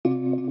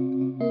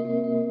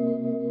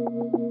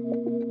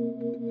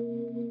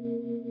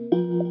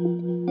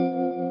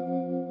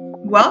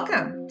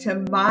Welcome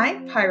to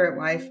My Pirate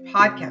Wife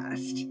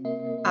podcast.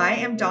 I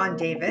am Dawn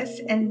Davis,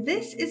 and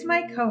this is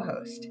my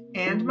co-host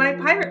and my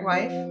pirate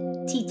wife,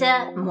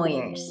 Tita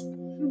Moyers.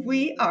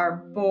 We are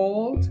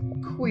bold,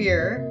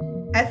 queer,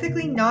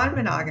 ethically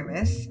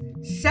non-monogamous,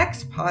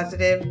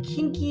 sex-positive,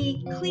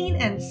 kinky, clean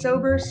and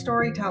sober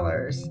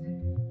storytellers,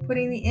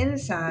 putting the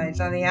insides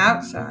on the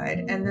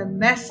outside and the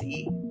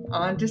messy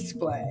on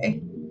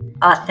display.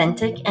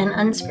 Authentic and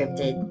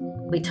unscripted,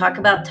 we talk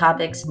about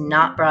topics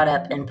not brought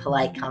up in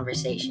polite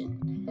conversation.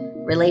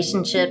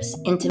 Relationships,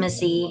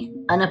 intimacy,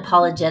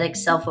 unapologetic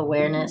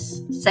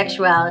self-awareness,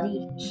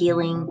 sexuality,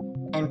 healing,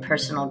 and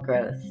personal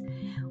growth.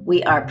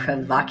 We are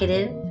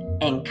provocative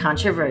and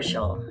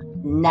controversial.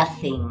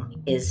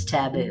 Nothing is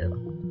taboo.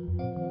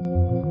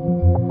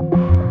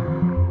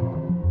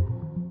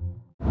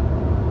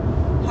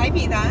 Hi,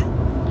 Tita.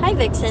 Hi,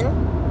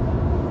 Vixen.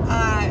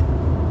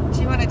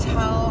 Do you want to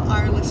tell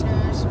our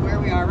listeners where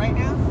we are right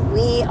now?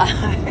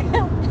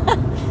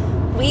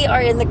 We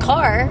are in the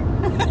car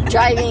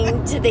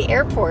driving to the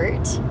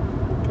airport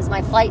because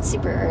my flight's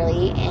super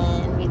early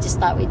and we just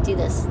thought we'd do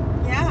this.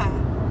 Yeah.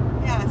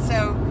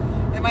 So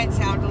it might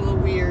sound a little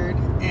weird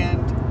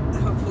and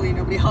hopefully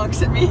nobody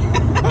honks at me.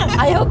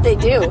 I hope they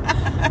do,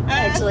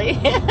 actually.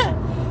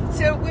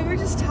 So we were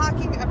just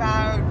talking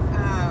about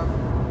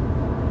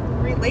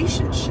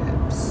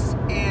relationships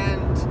and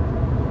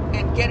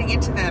getting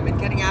into them and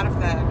getting out of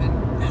them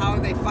and how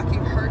they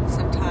fucking hurt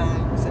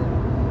sometimes and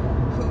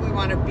who we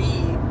want to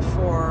be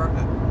for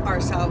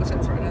ourselves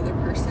and for another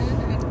person.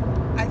 And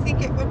I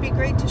think it would be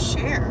great to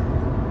share.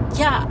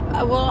 Yeah,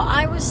 well,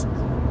 I was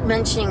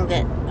mentioning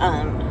that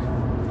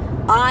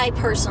I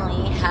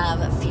personally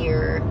have a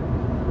fear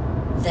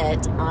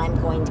that I'm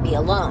going to be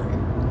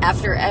alone.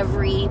 After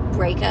every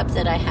breakup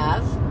that I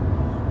have,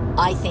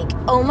 I think,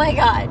 oh my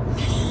God,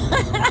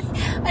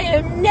 I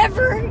am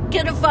never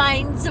going to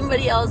find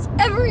somebody else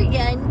ever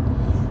again.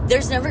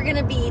 They're not going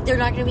to be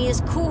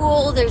as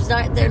cool. They're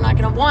not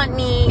going to want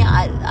me.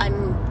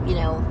 I'm,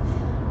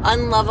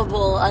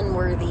 unlovable,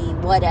 unworthy,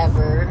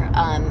 whatever.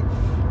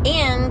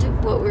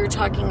 And what we were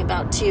talking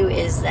about too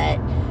is that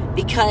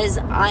because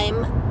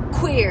I'm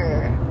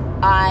queer,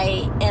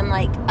 I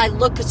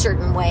look a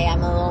certain way.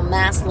 I'm a little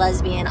masked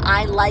lesbian.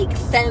 I like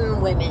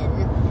femme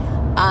women.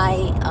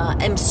 I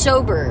am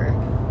sober.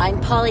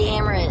 I'm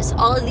polyamorous.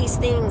 All of these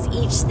things,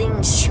 each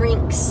thing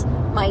shrinks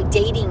my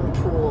dating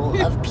pool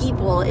of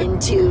people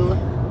into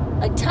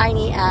a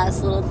tiny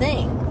ass little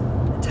thing.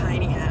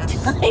 Tiny ass.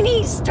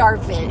 Tiny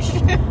starfish.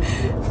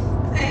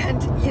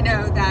 And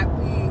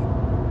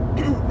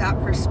that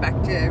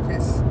perspective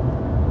is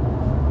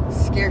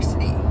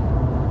scarcity,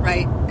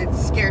 right? It's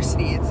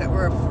scarcity. It's that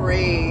we're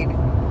afraid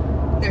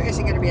there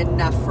isn't going to be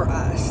enough for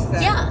us.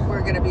 That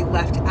we're going to be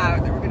left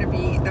out. That we're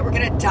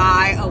going to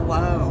die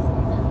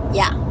alone.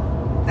 Yeah.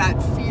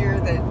 That fear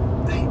that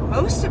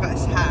most of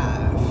us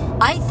have.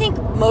 I think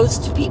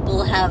most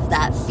people have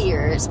that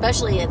fear,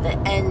 especially at the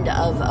end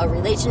of a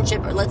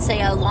relationship, or let's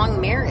say a long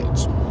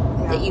marriage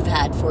that you've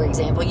had, for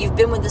example. You've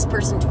been with this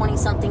person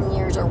 20-something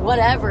years or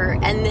whatever,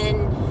 and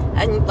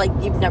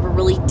you've never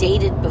really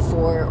dated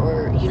before,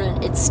 or,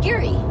 it's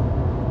scary.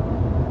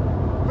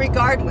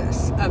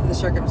 Regardless of the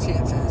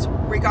circumstances,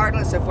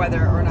 regardless of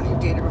whether or not you've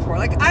dated before.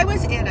 Like, I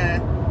was in a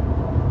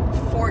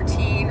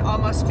 14,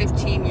 almost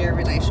 15-year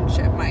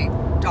relationship. My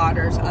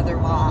daughter's other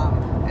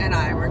mom and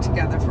I were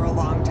together for a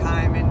long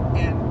time, and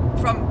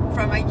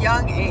from a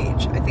young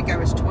age, I think I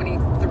was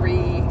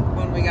 23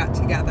 when we got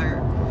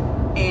together,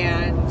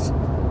 and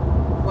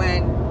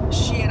when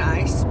she and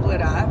I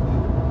split up,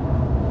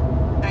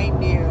 I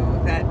knew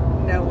that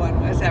no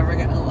one was ever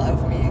going to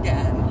love me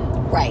again.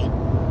 Right.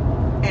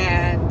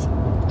 And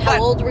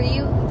how old were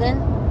you then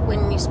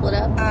when you split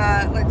up?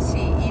 Let's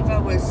see,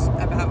 Eva was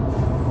about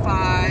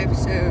 5,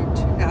 so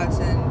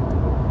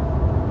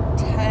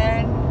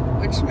 2010,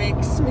 which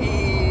makes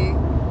me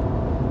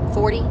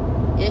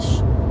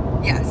 40-ish?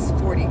 Yes,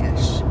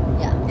 40-ish.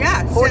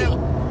 Yeah, 40. So,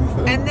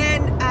 and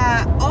then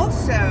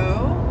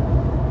also,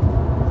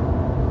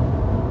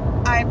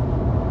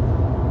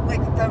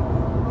 the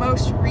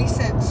most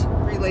recent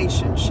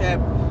relationship,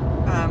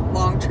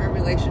 long-term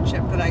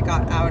relationship that I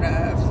got out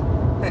of,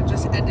 that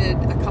just ended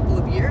a couple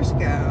of years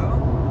ago,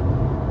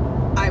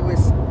 I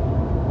was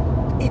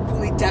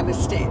equally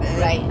devastated.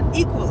 Right.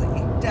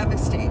 Equally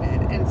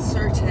devastated and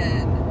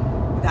certain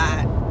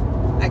that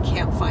I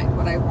can't find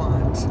what I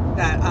want,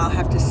 that I'll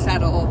have to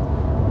settle,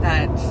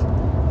 that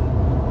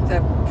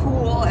the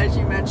pool, as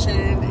you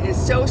mentioned, is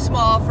so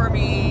small for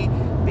me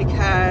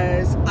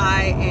because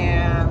I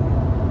am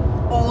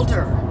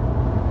older,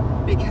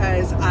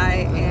 because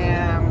I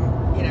am,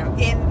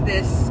 in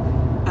this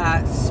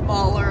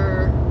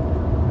smaller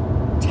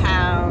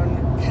town,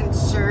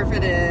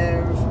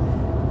 conservative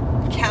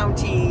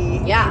county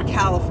in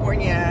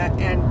California,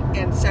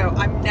 and so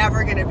I'm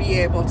never going to be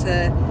able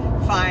to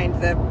find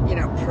the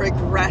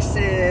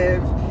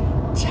progressive,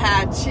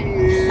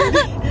 tattooed,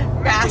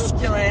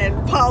 masculine,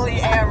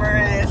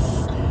 polyamorous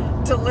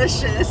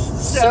delicious,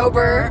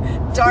 sober,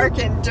 dark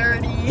and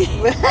dirty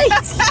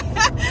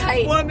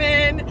right.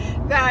 woman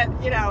that,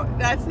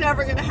 that's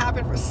never going to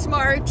happen for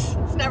smart.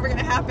 It's never going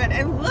to happen.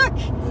 And look.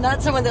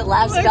 Not someone that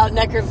laughs about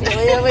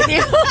necrophilia with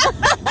you.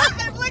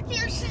 And look,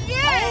 here she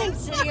is. I am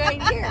sitting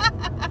right here.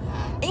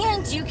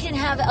 And you can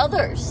have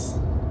others.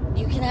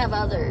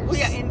 Well,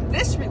 yeah, in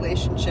this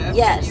relationship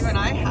yes. you and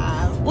I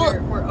have,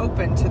 we're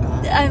open to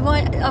that. I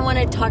want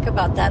to talk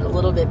about that a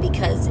little bit,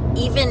 because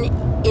even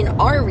in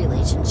our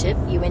relationship,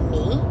 you and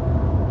me,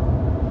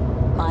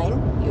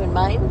 you and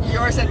mine.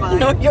 Yours and mine.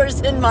 No,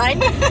 yours and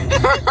mine.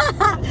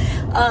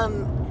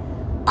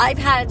 I've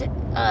had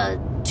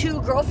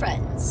 2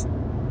 girlfriends.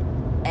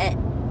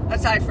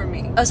 Aside from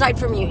me. Aside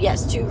from you,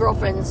 yes. 2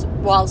 girlfriends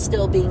while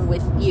still being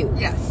with you.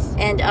 Yes.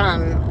 And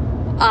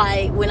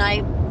when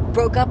I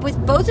broke up with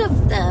both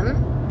of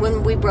them,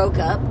 when we broke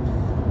up,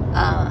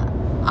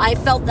 I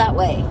felt that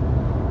way.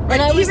 Right,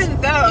 and even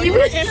though you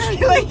were in a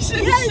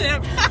relationship.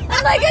 Yes.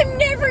 I'm like, I'm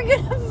never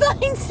going to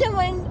find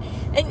someone.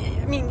 And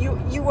I mean,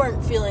 you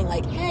weren't feeling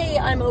like, hey,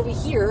 I'm over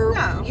here.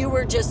 No. You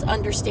were just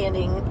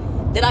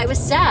understanding that I was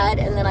sad,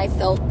 and then I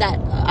felt that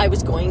I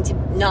was going to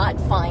not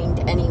find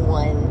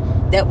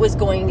anyone that was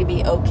going to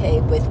be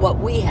okay with what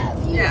we have,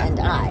 you and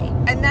I.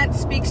 And that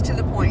speaks to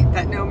the point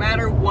that no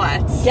matter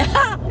what,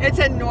 it's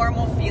a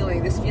normal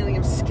feeling, this feeling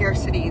of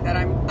scarcity, that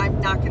I'm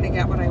not going to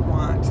get what I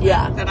want.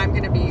 That I'm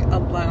going to be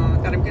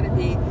alone, that I'm going to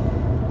be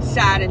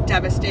sad and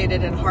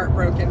devastated and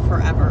heartbroken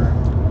forever.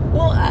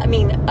 Well, I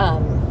mean,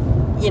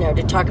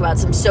 to talk about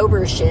some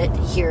sober shit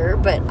here,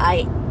 but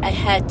I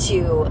had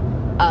to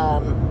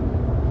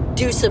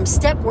do some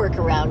step work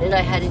around it.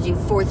 I had to do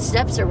 4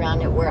 steps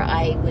around it, where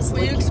I was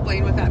Will you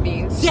explain what that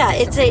means? Yeah,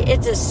 it's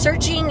a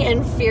searching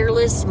and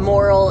fearless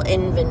moral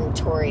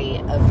inventory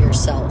of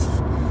yourself.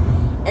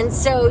 And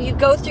so you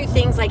go through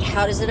things like,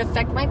 how does it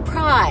affect my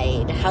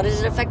pride? How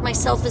does it affect my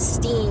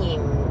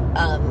self-esteem?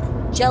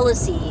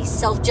 Jealousy,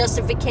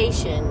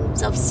 self-justification,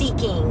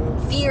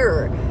 self-seeking,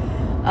 fear,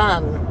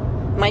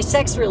 my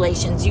sex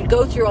relations. You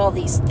go through all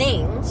these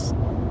things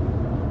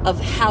of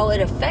how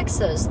it affects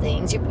those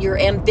things. Your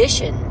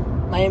ambition.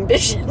 My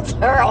ambitions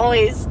are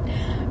always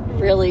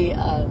really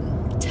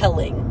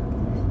telling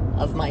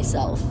of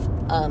myself.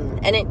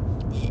 And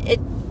it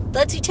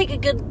lets you take a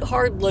good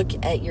hard look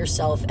at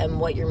yourself and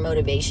what your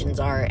motivations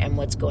are and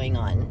what's going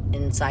on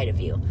inside of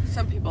you.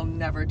 Some people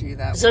never do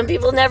that. Some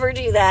people never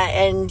do that.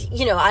 And,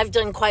 I've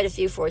done quite a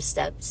few 4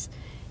 steps.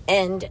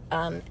 And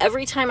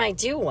every time I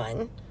do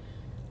one,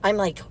 I'm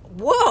like,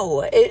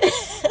 whoa.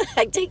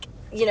 I take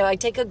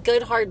a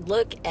good hard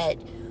look at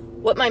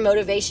what my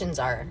motivations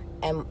are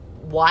and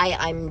why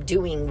I'm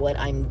doing what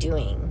I'm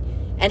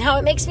doing and how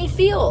it makes me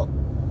feel.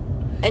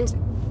 And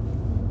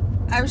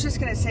I was just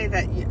going to say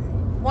that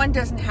one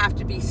doesn't have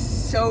to be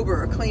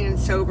sober, clean and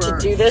sober to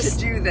do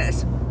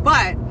this.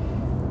 But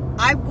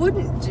I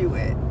wouldn't do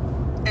it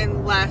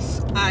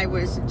unless I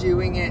was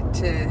doing it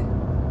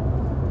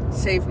to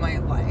save my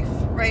life,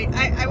 right?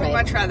 I would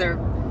much rather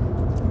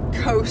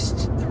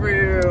coast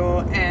through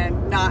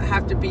and not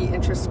have to be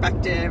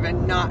introspective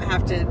and not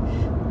have to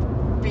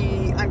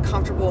be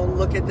uncomfortable and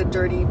look at the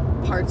dirty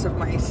parts of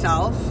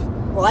myself.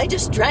 Well, I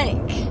just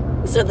drank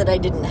so that I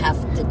didn't have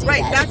to do that.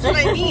 Right, that's what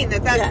I mean.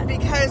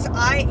 Because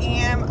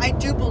I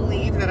do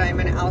believe that I'm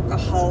an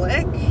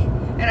alcoholic,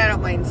 and I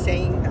don't mind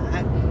saying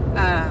that.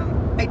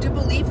 I do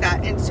believe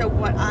that. And so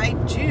what I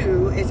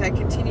do is I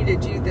continue to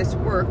do this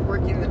work,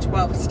 working the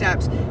 12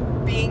 steps,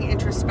 being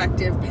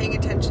introspective, paying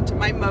attention to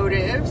my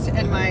motives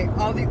and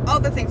all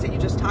the things that you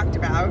just talked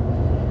about.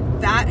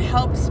 That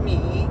helps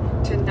me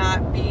to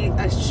not be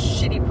a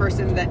shitty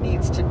person that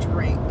needs to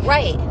drink.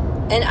 Right.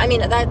 And I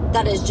mean,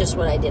 that is just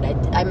what I did.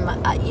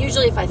 I'm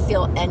usually, if I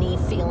feel any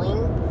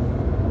feeling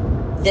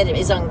that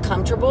is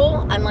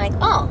uncomfortable, I'm like,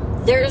 oh,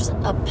 there's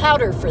a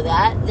powder for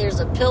that. There's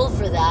a pill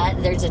for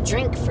that. There's a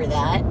drink for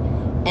that.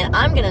 And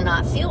I'm going to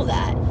not feel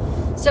that.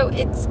 So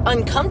it's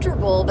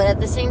uncomfortable, but at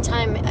the same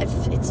time,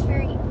 it's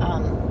very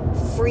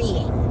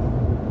freeing.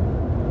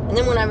 And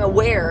then when I'm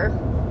aware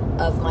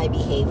of my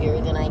behavior,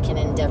 then I can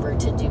endeavor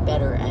to do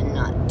better and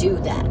not do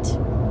that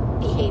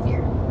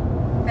behavior.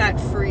 That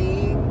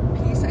freeing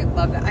piece, I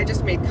love that. I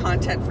just made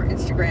content for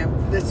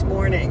Instagram this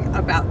morning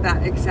about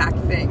that exact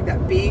thing,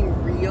 that being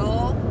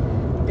real,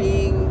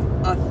 being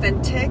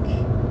authentic.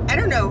 I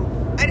don't know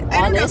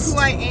who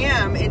I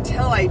am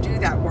until I do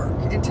that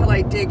work, until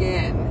I dig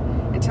in,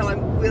 until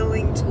I'm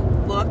willing to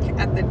look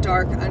at the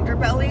dark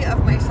underbelly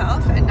of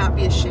myself and not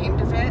be ashamed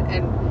of it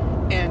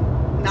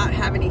and not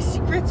have any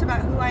secrets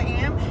about who I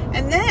am.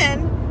 And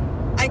then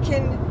I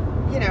can,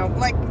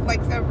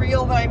 like the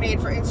reel that I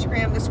made for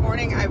Instagram this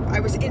morning, I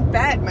was in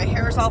bed, my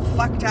hair is all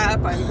fucked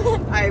up,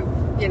 I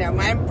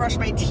haven't brushed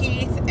my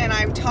teeth, and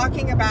I'm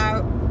talking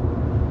about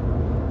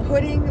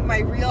putting my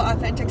real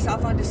authentic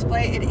self on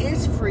display. It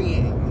is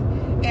freeing.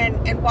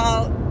 And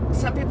while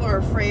some people are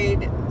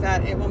afraid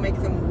that it will make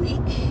them weak,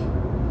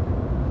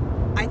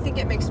 I think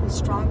it makes me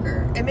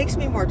stronger. It makes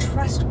me more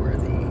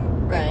trustworthy.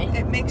 Right.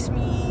 It makes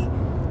me,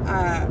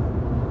 I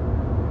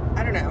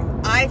don't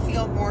know, I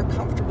feel more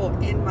comfortable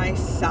in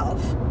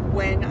myself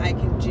when I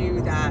can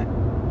do that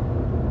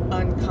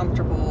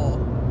uncomfortable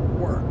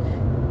work.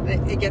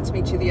 It gets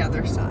me to the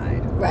other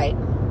side. Right.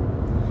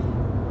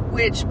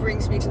 Which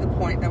brings me to the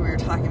point that we were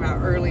talking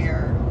about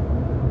earlier,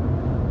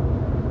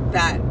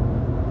 that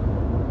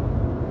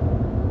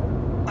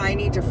I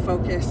need to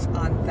focus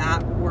on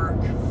that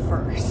work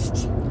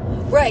first.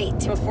 Right.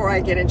 Before I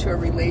get into a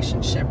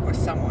relationship with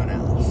someone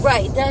else.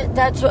 Right.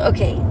 That's what,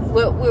 okay.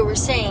 What we were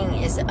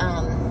saying is,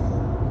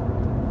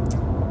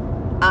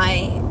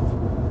 I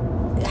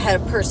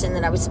had a person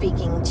that I was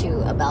speaking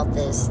to about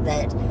this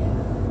that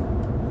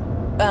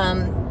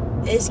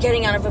is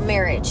getting out of a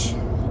marriage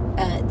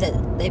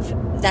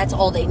that's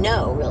all they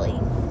know, really.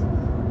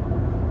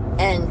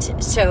 And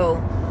so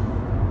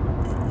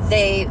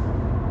they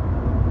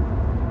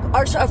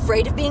are so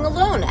afraid of being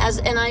alone,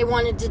 and I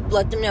wanted to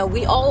let them know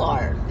we all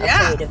are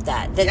afraid of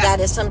that.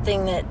 That is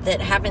something that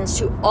happens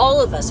to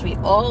all of us. We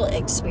all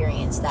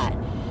experience that.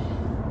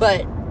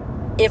 But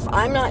if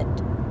I'm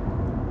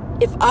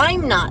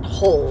not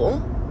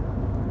whole,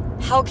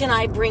 how can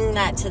I bring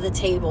that to the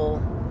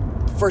table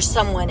for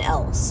someone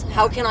else?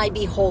 How can I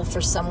be whole for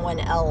someone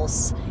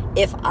else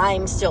if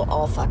I'm still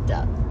all fucked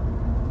up?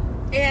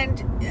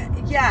 And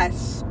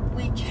yes,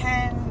 we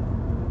can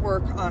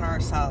work on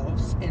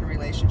ourselves in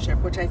relationship,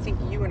 which I think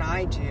you and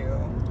I do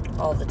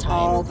all the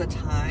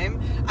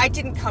time. I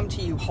didn't come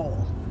to you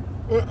whole.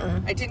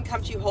 I didn't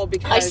come to you whole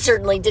because I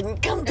certainly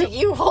didn't come to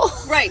you whole.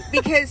 Right,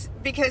 because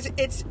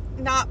it's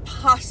not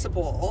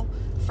possible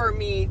for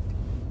me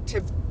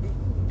to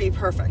be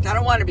perfect. I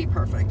don't want to be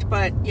perfect,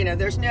 but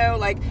there's no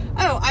like,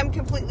 oh, I'm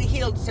completely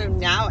healed, so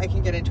now I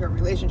can get into a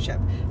relationship.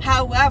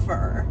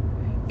 However,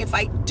 if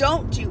I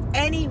don't do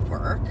any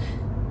work,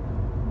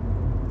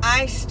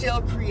 I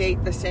still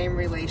create the same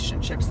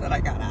relationships that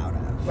I got out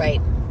of.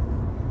 Right.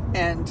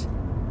 And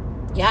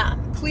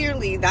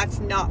clearly that's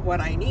not what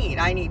I need.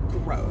 I need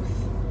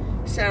growth.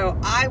 So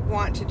I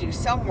want to do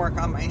some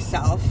work on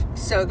myself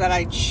so that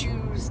I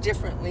choose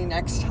differently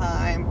next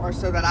time, or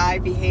so that I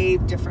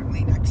behave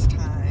differently next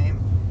time.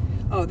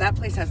 Oh, that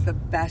place has the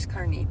best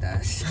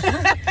carnitas.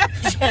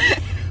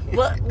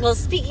 Well,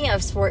 speaking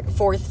of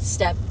fourth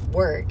step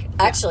work,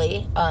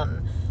 actually,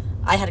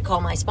 I had to call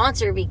my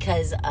sponsor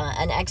because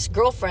an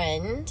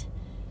ex-girlfriend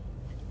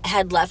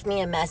had left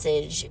me a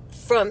message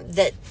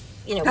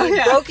we'd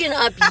broken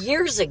up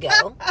years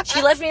ago.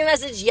 She left me a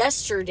message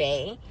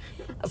yesterday.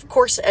 Of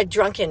course, a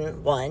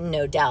drunken one,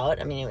 no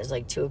doubt. I mean, it was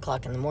like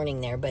 2:00 in the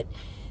morning there, but,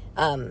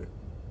 and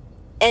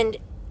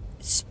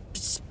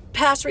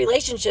past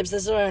relationships,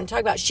 this is what I'm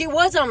talking about. She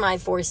was on my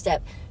 4th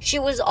step. She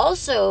was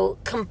also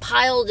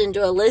compiled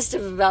into a list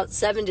of about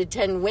 7 to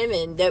 10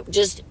 women that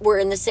just were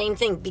in the same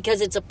thing,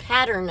 because it's a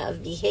pattern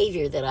of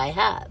behavior that I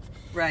have.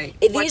 Right.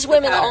 These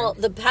women,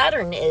 the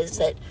pattern is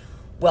that,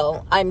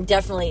 well, I'm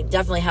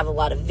definitely have a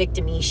lot of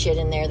victim-y shit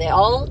in there. They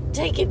all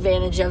take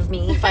advantage of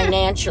me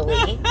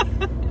financially,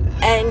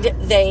 and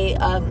they,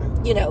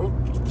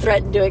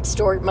 threaten to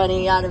extort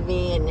money out of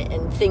me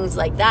and things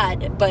like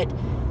that. But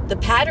the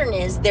pattern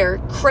is they're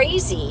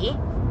crazy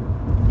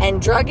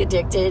and drug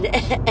addicted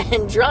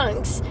and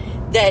drunks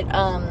that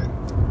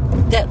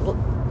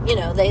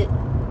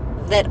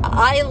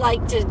I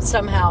like to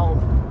somehow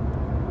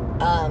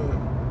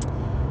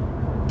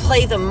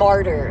play the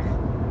martyr.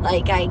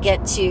 Like I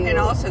get to, and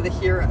also the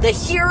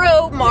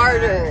hero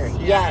martyr.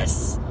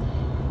 Yes.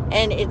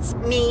 And it's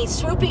me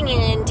swooping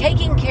in,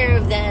 taking care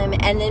of them,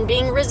 and then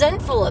being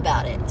resentful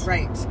about it.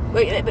 Right.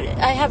 But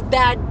I have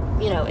bad,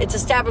 it's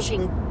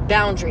establishing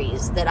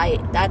boundaries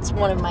that's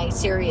one of my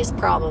serious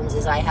problems,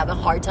 is I have a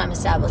hard time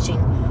establishing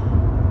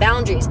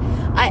boundaries.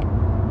 I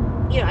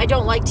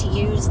don't like to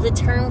use the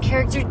term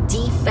character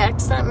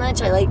defects that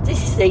much. I like to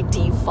say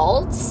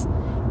defaults,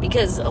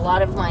 because a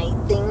lot of my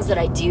things that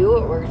I do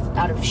are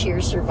out of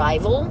sheer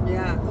survival.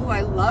 Yeah. Oh,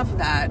 I love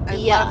that. I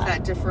love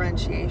that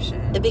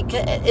differentiation.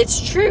 Because it's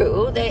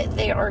true.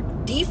 They are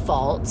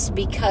defaults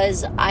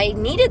because I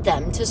needed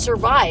them to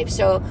survive.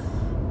 So,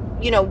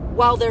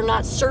 while they're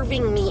not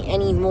serving me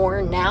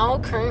anymore now,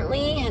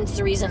 currently, hence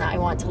the reason I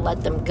want to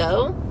let them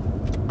go,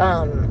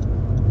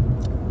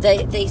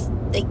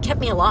 they kept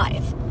me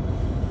alive.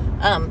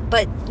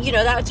 But,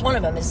 that's one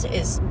of them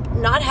is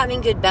not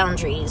having good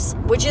boundaries,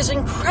 which is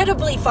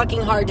incredibly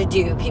fucking hard to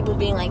do. People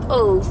being like,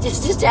 oh,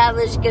 just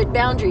establish good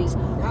boundaries.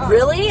 Yeah.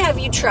 Really? Have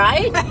you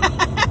tried?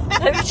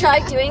 Have you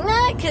tried doing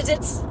that? Because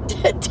it's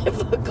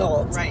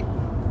difficult. Right.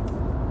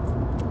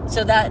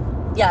 So that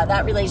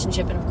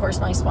relationship, and of course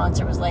my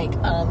sponsor was like,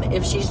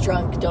 if she's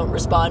drunk, don't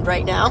respond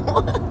right now.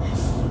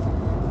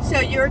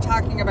 So you're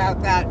talking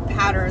about that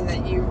pattern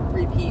that you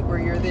repeat where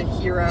you're the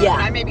hero. Yeah.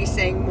 And I may be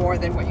saying more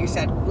than what you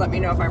said. Let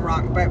me know if I'm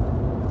wrong. But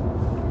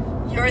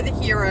you're the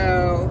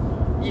hero.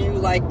 You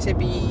like to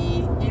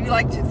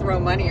throw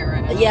money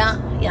around. Yeah.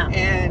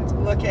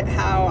 And look at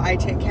how I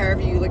take care of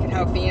you. Look at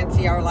how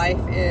fancy our life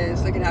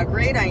is. Look at how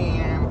great I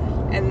am.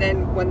 And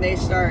then when they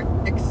start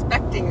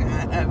expecting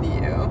that of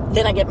you,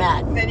 then I get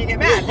mad. Then you get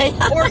mad.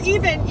 Yeah. Or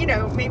even,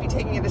 maybe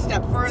taking it a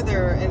step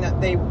further in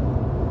that they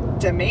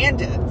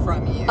demand it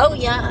from you. Oh,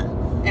 yeah.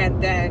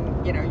 and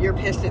then, you know, you're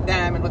pissed at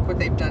them and look what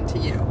they've done to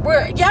you.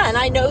 Yeah, and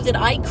I know that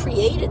I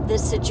created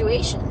this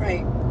situation.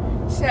 Right.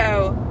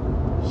 So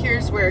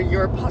here's where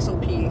your puzzle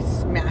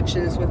piece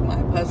matches with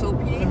my puzzle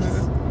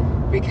piece,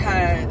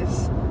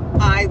 because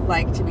I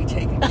like to be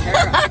taken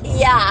care of.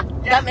 Yeah,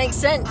 that makes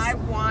sense. I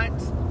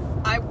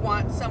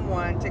want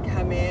someone to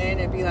come in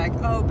and be like,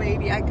 "Oh,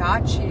 baby, I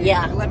got you."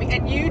 Yeah.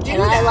 And you do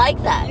and that. I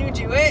like that. You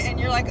do it, and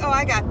you're like, "Oh,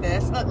 I got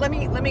this. Let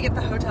me get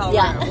the hotel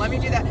room. Let me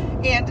do that."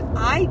 And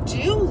I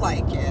do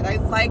like it.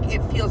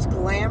 It feels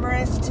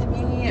glamorous to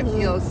me. It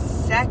feels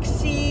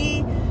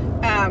sexy.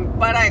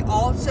 But I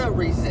also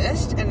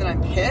resist, and then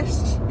I'm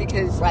pissed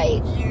because I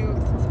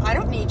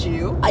don't need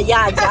you.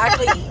 Yeah,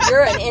 exactly.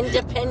 You're an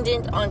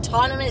independent,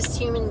 autonomous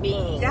human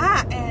being.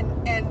 Yeah,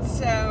 and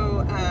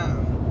so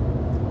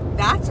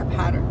that's a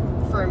pattern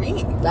for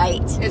me.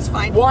 Right. It's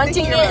finding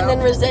wanting the hero, it and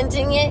then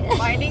resenting it.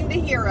 Finding the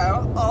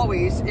hero,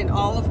 always, in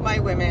all of my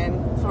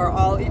women for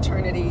all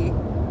eternity.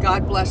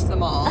 God bless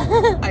them all.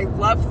 I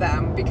love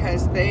them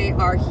because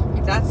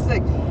that's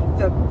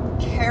the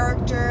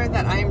character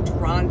that I'm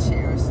drawn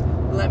to.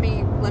 Let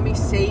me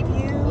save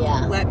you.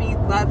 Yeah. Let me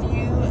love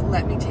you.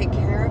 Let me take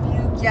care of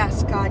you.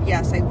 Yes, God,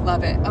 yes, I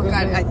love it. Oh,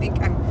 God, I think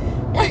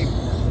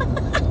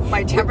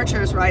my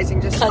temperature is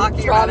rising just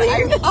talking about it.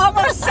 I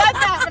almost said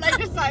that, but I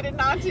decided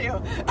not to.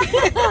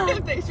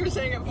 Thanks for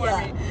saying it for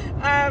me.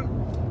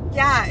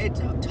 Yeah, it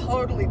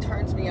totally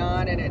turns me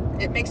on, and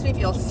it makes me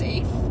feel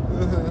safe.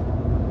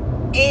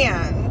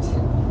 And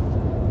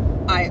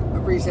I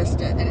resist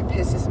it, and it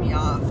pisses me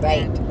off.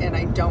 Right. And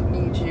I don't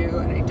need you,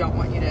 and I don't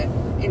want you to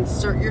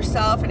insert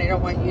yourself, and I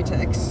don't want you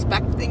to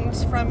expect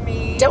things from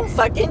me. Don't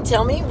fucking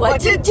tell me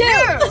what to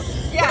do.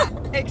 Yeah,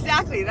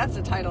 exactly. That's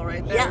the title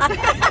right there. Yeah.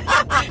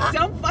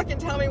 Don't fucking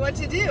tell me what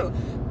to do.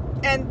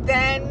 And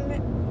then,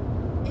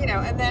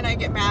 and then I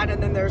get mad,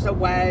 and then there's a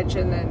wedge,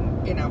 and then,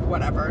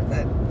 whatever,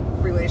 the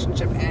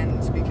relationship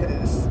ends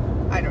because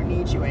I don't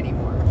need you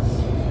anymore.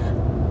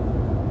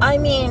 I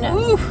mean, I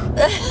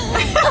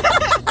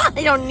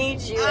don't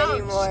need you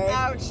anymore.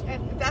 Ouch.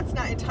 And that's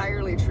not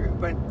entirely true,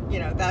 but,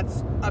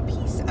 that's a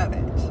piece of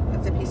it.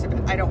 That's a piece of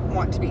it. I don't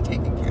want to be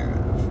taken care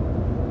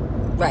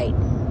of. Right.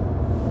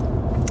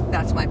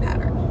 That's my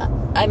pattern.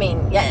 I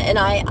mean, yeah, and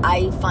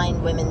I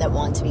find women that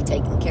want to be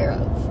taken care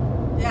of.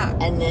 Yeah.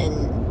 And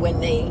then when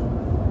they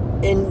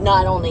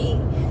not only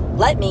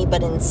let me,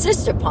 but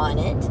insist upon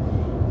it,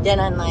 then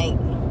I'm like,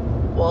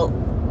 well,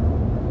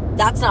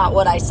 that's not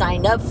what I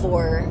signed up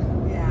for.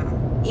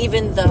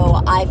 Even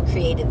though I've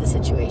created the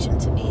situation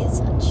to be as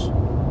such.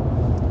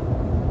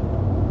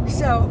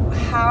 So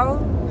how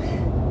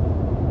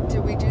do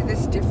we do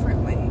this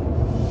differently?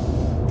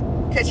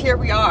 Because here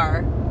we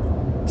are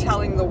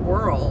telling the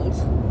world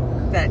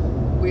that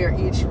we are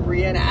each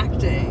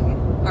reenacting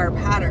our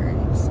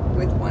patterns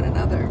with one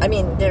another. I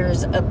mean,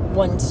 there's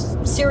one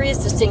serious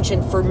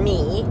distinction for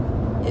me,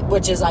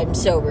 which is I'm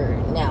sober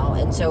now.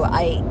 And so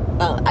I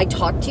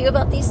talk to you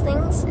about these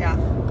things. Yeah.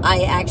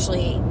 I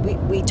actually,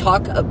 we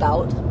talk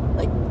about,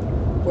 like,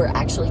 we're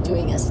actually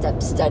doing a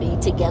step study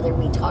together.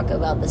 We talk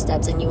about the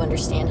steps, and you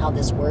understand how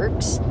this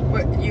works.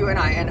 You and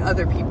I and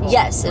other people.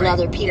 Yes, and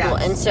other people.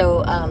 Yes. And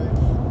so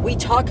we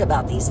talk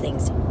about these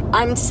things.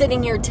 I'm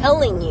sitting here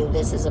telling you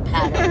this is a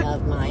pattern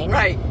of mine.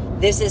 Right.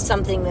 This is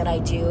something that I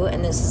do,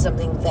 and this is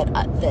something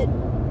that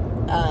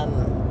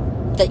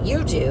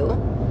you do.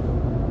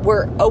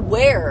 We're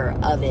aware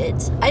of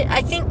it.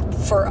 I think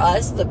for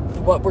us,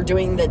 what we're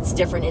doing that's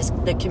different is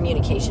the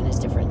communication is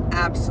different.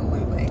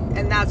 Absolutely.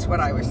 And that's what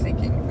I was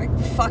thinking. Like,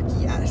 fuck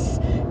yes.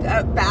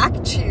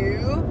 Back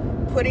to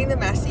putting the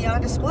messy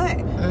on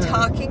display.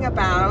 Talking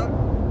about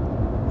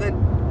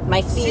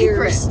my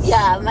fears. Secrets.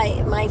 Yeah,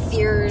 my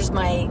fears,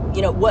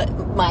 what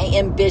my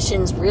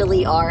ambitions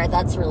really are.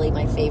 That's really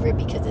my favorite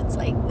because it's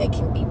like, they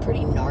can be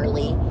pretty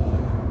gnarly.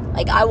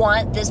 Like, I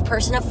want this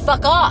person to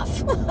fuck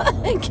off.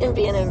 It can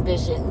be an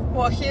ambition.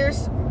 Well,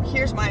 here's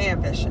my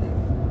ambition.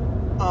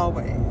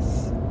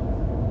 Always.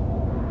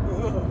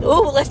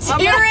 Ooh, let's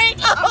hear it.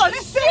 I'm going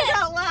to say it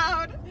out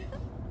loud.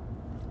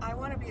 I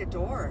want to be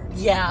adored.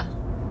 Yeah.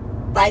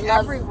 By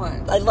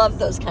everyone. I love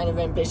those kind of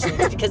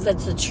ambitions because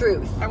that's the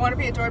truth. I want to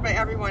be adored by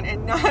everyone,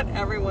 and not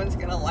everyone's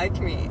going to like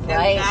me.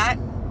 Right. And that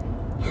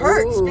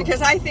hurts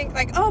because I think,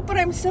 like, oh, but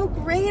I'm so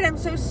great. I'm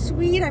so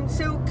sweet. I'm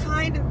so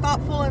kind and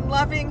thoughtful and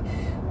loving.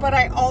 But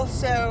I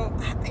also,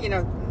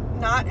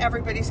 not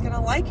everybody's going to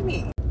like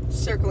me.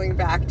 Circling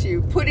back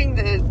to putting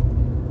the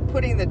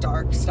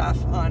dark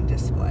stuff on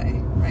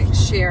display, right?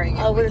 Sharing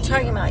it. Oh, we were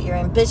talking about your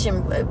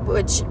ambition,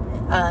 which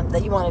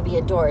that you want to be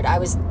adored.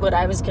 What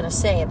I was going to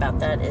say about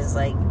that is,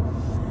 like,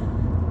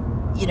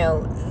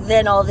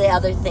 then all the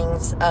other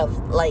things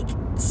of, like,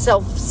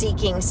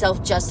 self-seeking,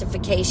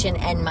 self-justification,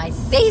 and my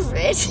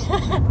favorite,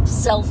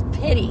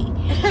 self-pity.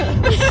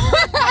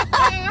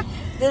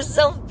 The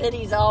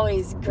self-pity is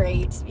always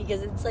great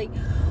because it's like,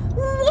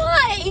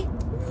 why?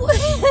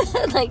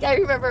 Like, I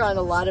remember on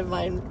a lot of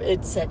mine,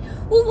 it said,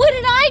 well, what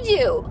did I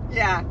do?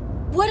 Yeah.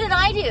 What did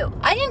I do?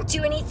 I didn't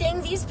do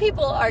anything. These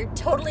people are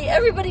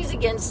everybody's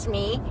against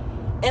me.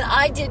 And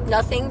I did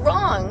nothing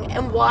wrong.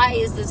 And why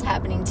is this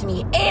happening to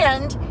me?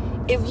 And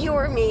if you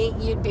were me,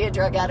 you'd be a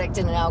drug addict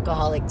and an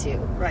alcoholic too.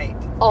 Right.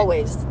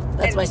 Always.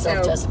 That's And my so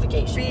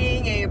self-justification.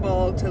 Being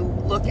able to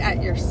look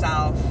at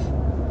yourself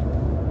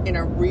in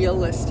a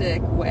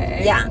realistic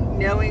way. Yeah.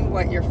 Knowing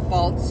what your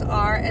faults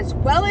are as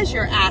well as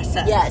your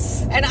assets.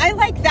 Yes. And I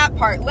like that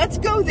part. Let's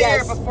go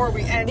there before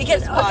we end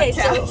this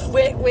podcast. So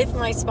with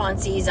my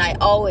sponsees, I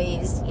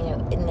always,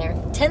 in their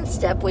 10th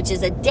step, which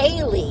is a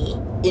daily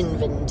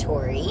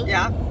inventory.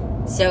 Yeah.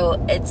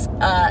 So it's,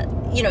 I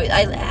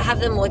have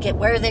them look at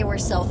where they were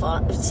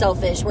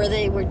selfish, where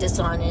they were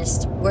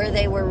dishonest, where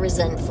they were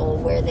resentful,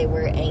 where they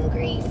were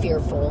angry,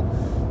 fearful,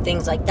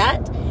 things like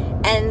that.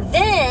 And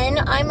then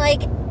I'm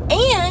like,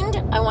 and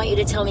I want you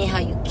to tell me how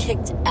you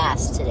kicked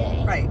ass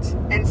today. Right.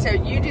 And so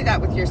you do that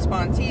with your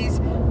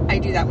sponsees. I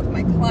do that with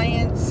my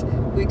clients.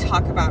 We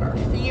talk about our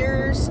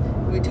fears.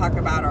 We talk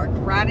about our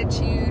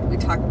gratitude. We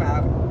talk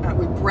about,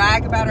 we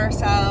brag about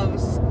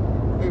ourselves.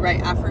 We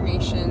write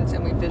affirmations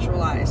and we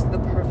visualize the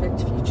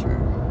perfect future.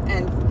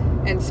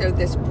 And so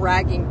this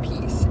bragging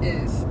piece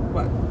is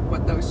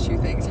what those two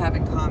things have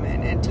in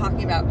common. And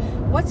talking about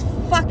what's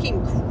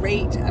fucking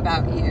great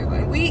about you.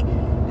 And we,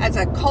 as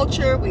a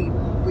culture, we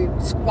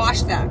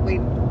squash that. We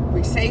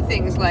say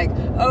things like,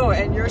 oh,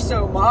 and you're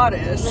so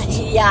modest.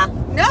 Yeah.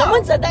 No.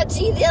 Someone said that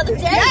to you the other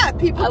day. Yeah,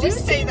 people do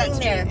say that to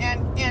there. me.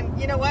 And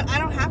you know what? I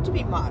don't have to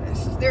be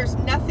modest. There's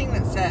nothing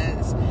that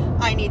says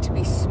I need to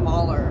be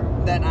smaller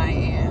than I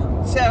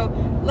am. So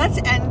let's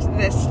end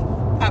this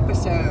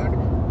episode.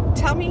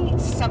 Tell me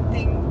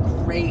something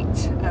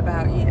great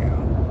about you.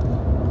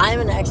 I'm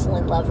an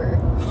excellent lover.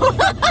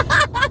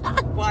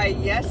 Why,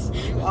 yes,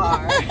 you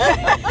are.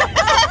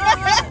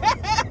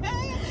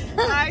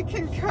 I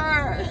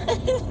concur.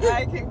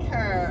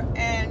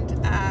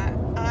 And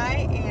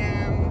I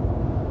am...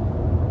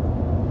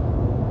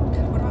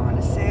 What do I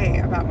want to say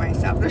about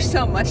myself? There's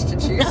so much to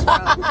choose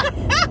from.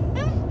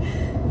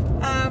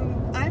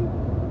 I'm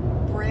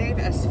brave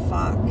as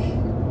fuck.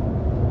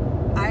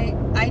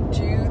 I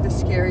do the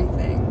scary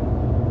thing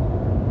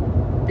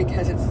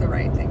because it's the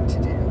right thing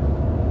to do.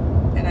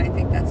 And I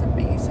think that's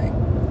amazing.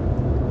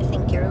 I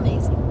think you're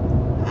amazing.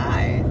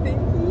 I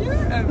think you're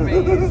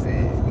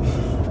amazing.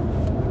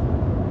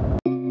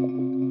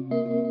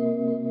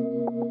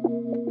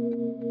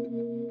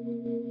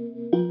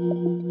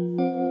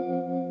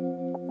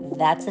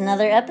 That's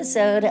another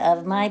episode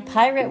of My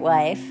Pirate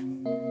Wife.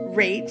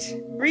 Rate,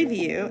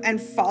 review,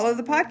 and follow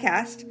the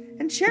podcast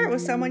and share it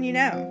with someone you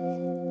know.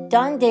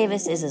 Dawn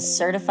Davis is a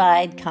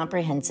certified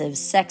comprehensive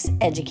sex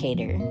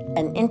educator,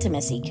 an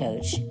intimacy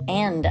coach,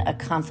 and a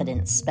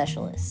confidence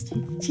specialist.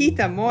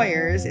 Tita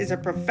Moyers is a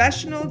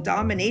professional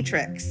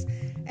dominatrix,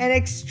 an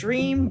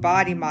extreme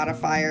body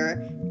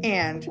modifier,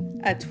 and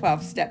a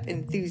 12-step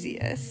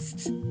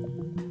enthusiast.